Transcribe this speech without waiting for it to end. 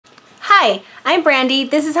Hi, I'm Brandy.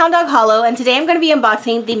 This is Hound Dog Hollow, and today I'm going to be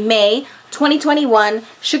unboxing the May 2021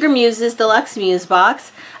 SugarMuses Deluxe Muse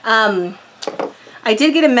box. I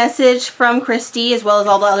did get a message from Christy, as well as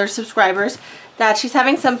all the other subscribers, that she's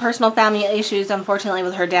having some personal family issues, unfortunately,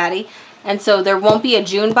 with her daddy. And so there won't be a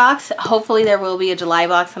June box. Hopefully there will be a July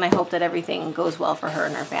box, and I hope that everything goes well for her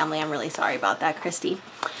and her family. I'm really sorry about that, Christy.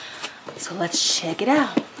 So let's check it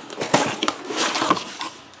out.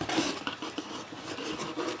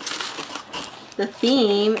 The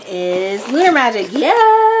theme is Lunar Magic.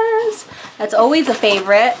 Yes! That's always a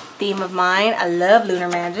favorite theme of mine. I love Lunar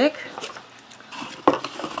Magic.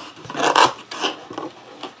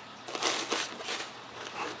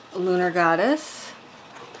 Lunar Goddess.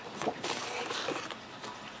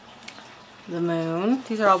 The Moon.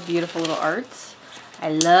 These are all beautiful little arts. I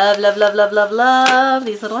love, love, love, love, love, love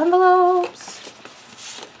these little envelopes.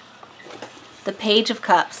 The Page of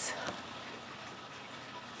Cups.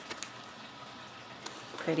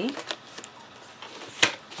 Pretty.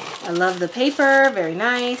 I love the paper, very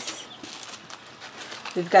nice.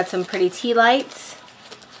 We've got some pretty tea lights.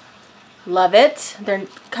 Love it. They're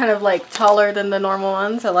kind of like taller than the normal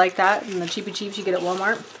ones. I like that. And the cheapy cheaps you get at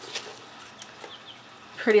Walmart.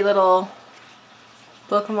 Pretty little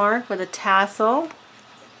bookmark with a tassel.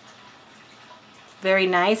 Very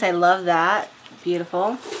nice. I love that.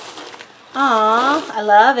 Beautiful. Aww, I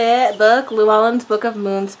love it. Book, Llewellyn's Book of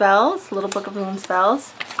Moon Spells. Little Book of Moon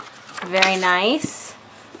Spells. Very nice.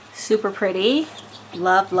 Super pretty.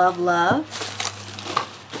 Love, love, love.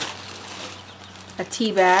 A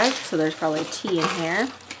tea bag, so there's probably tea in here.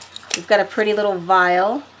 We've got a pretty little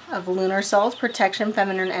vial of lunar salts, protection,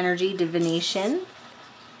 feminine energy, divination.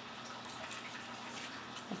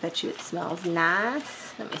 I bet you it smells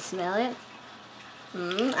nice. Let me smell it.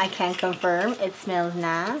 I can confirm it smells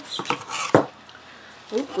nice.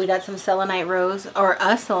 Oop, we got some selenite rose, or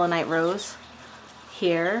a selenite rose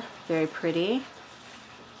here. Very pretty.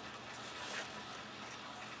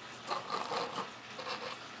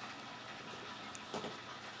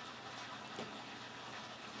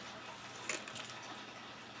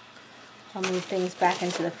 I'll move things back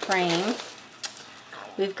into the frame.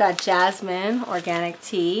 We've got jasmine, organic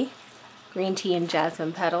tea. Green tea and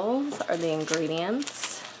jasmine petals are the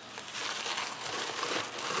ingredients.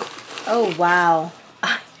 Oh, wow.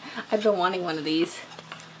 I've been wanting one of these.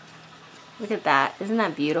 Look at that. Isn't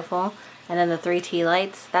that beautiful? And then the 3 tea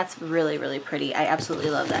lights. That's really, really pretty. I absolutely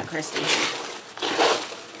love that, Christy.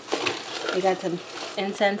 We got some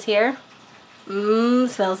incense here.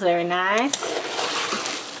 Smells very nice.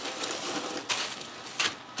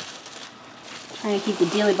 Trying to keep the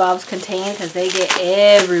Dealy Bobs contained because they get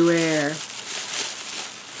everywhere.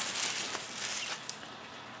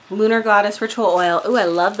 Lunar Goddess Ritual Oil. Ooh, I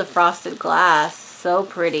love the frosted glass. So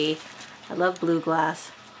pretty. I love blue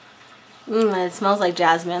glass. It smells like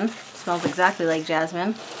jasmine. It smells exactly like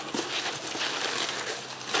jasmine.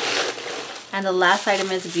 And the last item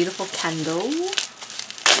is a beautiful candle.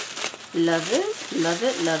 Love it, love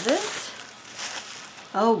it, love it.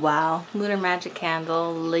 Oh wow, Lunar Magic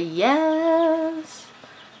candle, yes.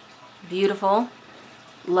 Beautiful,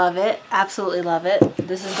 love it, absolutely love it.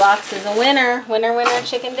 This box is a winner, winner, winner,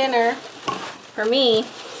 chicken dinner for me.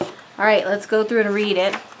 All right, let's go through and read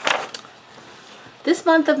it. This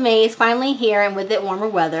month of May is finally here, and with it warmer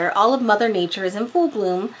weather. All of Mother Nature is in full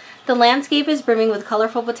bloom. The landscape is brimming with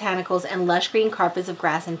colorful botanicals and lush green carpets of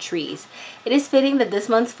grass and trees. It is fitting that this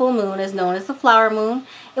month's full moon is known as the flower moon.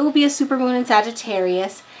 It will be a supermoon in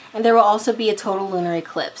Sagittarius, and there will also be a total lunar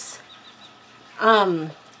eclipse.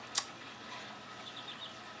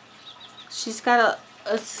 She's got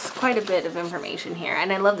quite a bit of information here,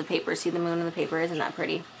 and I love the paper. See the moon in the paper? Isn't that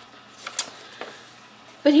pretty?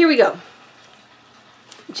 But here we go.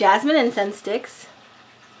 Jasmine incense sticks.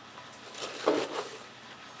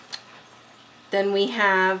 Then we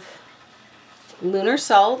have lunar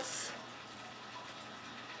salts.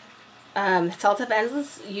 Salts of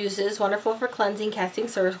endless uses, wonderful for cleansing, casting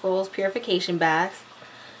circles, purification baths.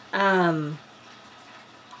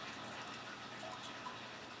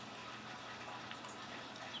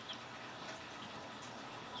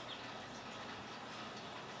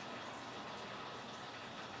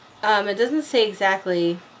 It doesn't say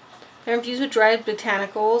exactly. They're infused with dried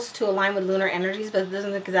botanicals to align with lunar energies, but it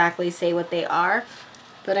doesn't exactly say what they are.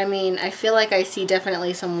 But I mean, I feel like I see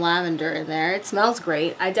definitely some lavender in there. It smells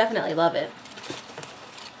great. I definitely love it.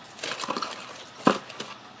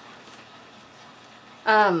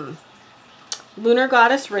 Lunar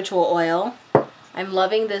Goddess Ritual Oil. I'm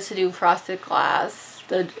loving this new frosted glass.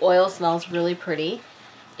 The oil smells really pretty.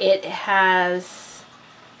 It has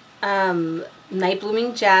night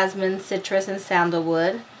blooming jasmine, citrus, and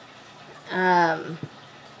sandalwood.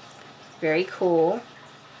 Very cool.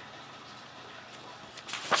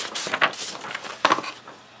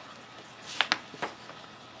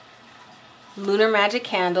 Lunar Magic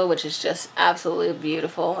Candle, which is just absolutely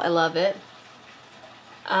beautiful. I love it.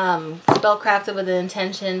 Spell crafted with the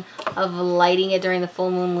intention of lighting it during the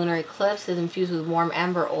full moon lunar eclipse. Is infused with warm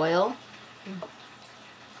amber oil.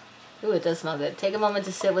 Ooh, it does smell good. Take a moment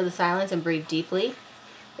to sit with the silence and breathe deeply.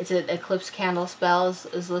 It's an eclipse candle spell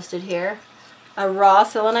is listed here. A raw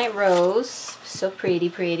selenite rose. So pretty,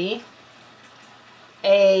 pretty.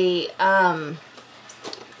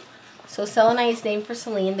 So selenite is named for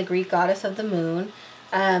Selene, the Greek goddess of the moon.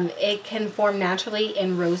 It can form naturally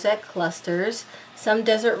in rosette clusters. Some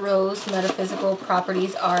desert rose metaphysical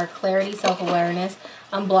properties are clarity, self-awareness,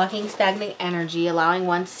 unblocking stagnant energy, allowing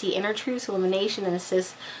one to see inner truths, illumination, and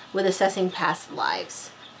assist with assessing past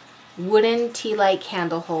lives. Wooden tea light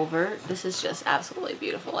candle holder. This is just absolutely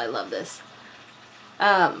beautiful. I love this.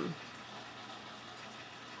 Can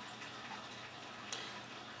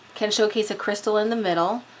showcase a crystal in the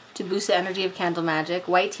middle to boost the energy of candle magic.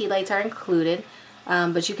 White tea lights are included,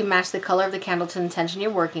 but you can match the color of the candle to the intention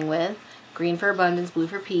you're working with. Green for abundance, blue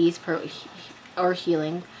for peace or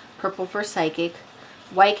healing, purple for psychic.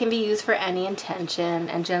 White can be used for any intention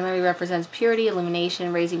and generally represents purity,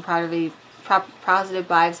 illumination, raising positive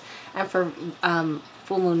vibes, and for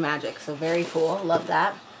full moon magic. So very cool. Love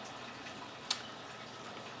that.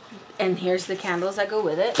 And here's the candles that go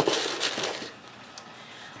with it.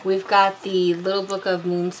 We've got the Little Book of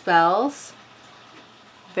Moon Spells.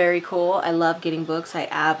 Very cool. I love getting books. I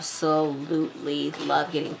absolutely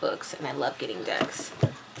love getting books, and I love getting decks.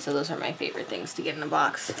 So those are my favorite things to get in a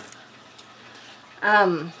box.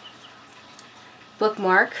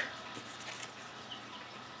 Bookmark.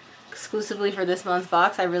 Exclusively for this month's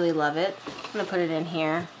box. I really love it. I'm going to put it in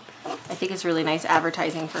here. I think it's really nice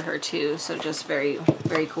advertising for her too. So just very,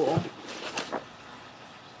 very cool.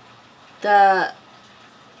 The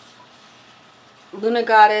Luna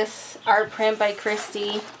Goddess art print by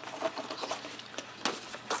Christy.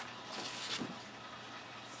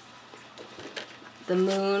 The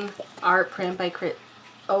Moon art print by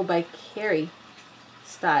by Carrie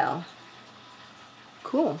Style.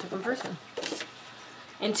 Cool, different person.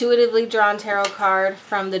 Intuitively drawn tarot card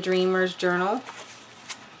from the Dreamer's Journal.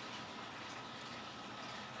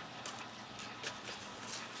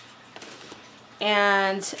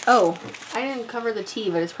 And oh, I didn't cover the tea,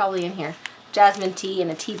 but it's probably in here. Jasmine tea in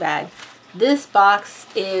a tea bag. This box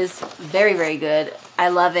is very, very good. I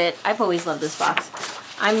love it. I've always loved this box.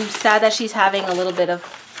 I'm sad that she's having a little bit of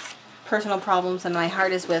personal problems, and my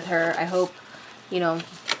heart is with her. I hope, you know,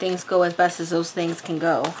 things go as best as those things can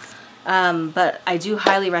go. But I do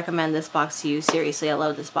highly recommend this box to you. Seriously, I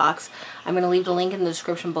love this box. I'm going to leave the link in the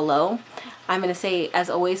description below. I'm going to say, as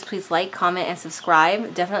always, please like, comment, and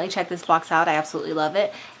subscribe. Definitely check this box out. I absolutely love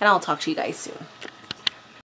it. And I'll talk to you guys soon.